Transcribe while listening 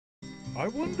I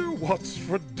wonder what's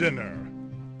for dinner.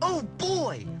 Oh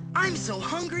boy! I'm so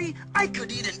hungry, I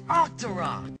could eat an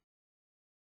octorok!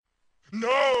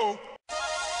 No!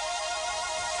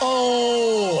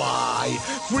 Oh, I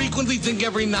frequently think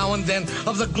every now and then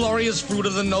of the glorious fruit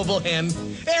of the noble hen.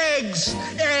 Eggs!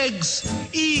 Eggs!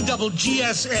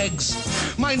 E-double-G-S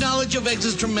eggs. My knowledge of eggs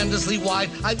is tremendously wide.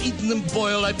 I've eaten them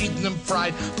boiled, I've eaten them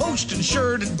fried, poached and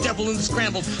shirred and deviled and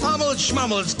scrambled, omelets,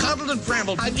 schmummelets, coddled and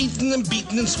frambled. I've eaten them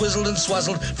beaten and swizzled and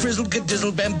swazzled, frizzled,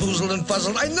 cadizzled, bamboozled and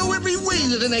fuzzled. I know every way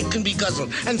that an egg can be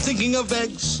guzzled. And thinking of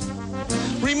eggs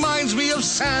reminds me of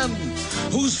Sam,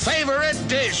 whose favorite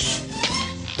dish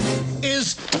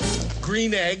is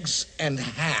green eggs and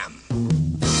ham.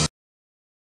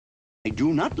 I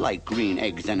do not like green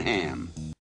eggs and ham.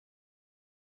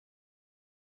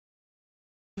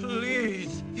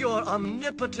 Please, your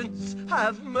omnipotence,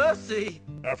 have mercy!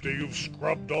 After you've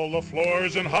scrubbed all the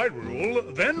floors in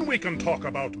Hyrule, then we can talk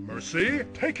about mercy.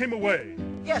 Take him away.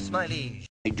 Yes, my liege.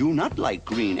 I do not like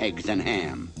green eggs and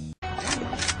ham.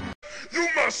 You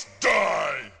must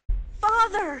die!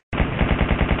 Father!